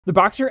The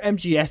Boxer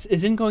MGS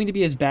isn't going to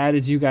be as bad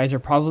as you guys are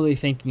probably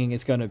thinking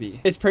it's going to be.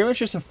 It's pretty much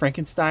just a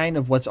Frankenstein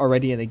of what's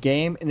already in the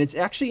game, and it's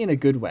actually in a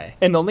good way.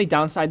 And the only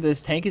downside to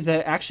this tank is that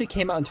it actually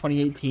came out in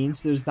 2018,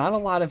 so there's not a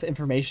lot of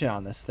information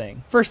on this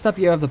thing. First up,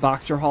 you have the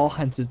Boxer Hull,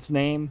 hence its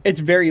name. It's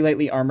very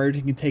lightly armored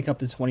and can take up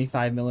to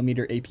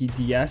 25mm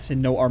APDS,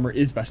 and no armor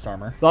is best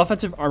armor. The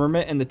offensive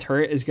armament in the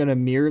turret is going to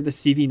mirror the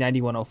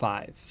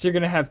CV9105. So you're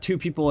going to have 2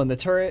 people in the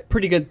turret,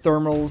 pretty good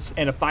thermals,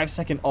 and a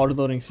 5-second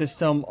autoloading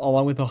system,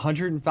 along with a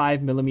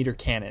 105mm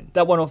cannon.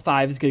 That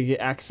 105 is going to get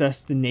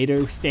access to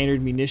NATO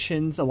standard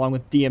munitions along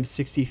with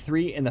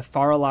DM63 and the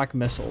Faralock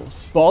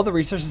missiles. But all the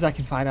resources I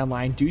can find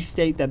online do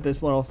state that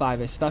this 105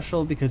 is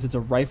special because it's a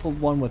rifled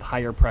one with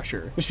higher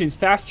pressure, which means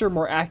faster,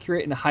 more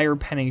accurate, and higher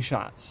penning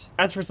shots.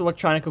 As for its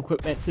electronic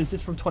equipment, since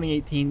it's from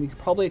 2018, we could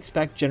probably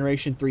expect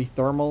Generation 3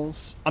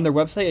 thermals. On their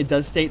website, it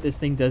does state this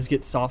thing does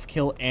get soft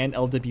kill and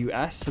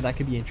LWS, so that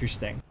could be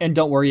interesting. And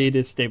don't worry, it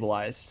is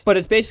stabilized. But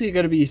it's basically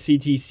going to be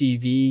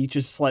CTCV,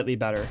 just slightly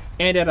better,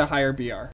 and at a higher BR.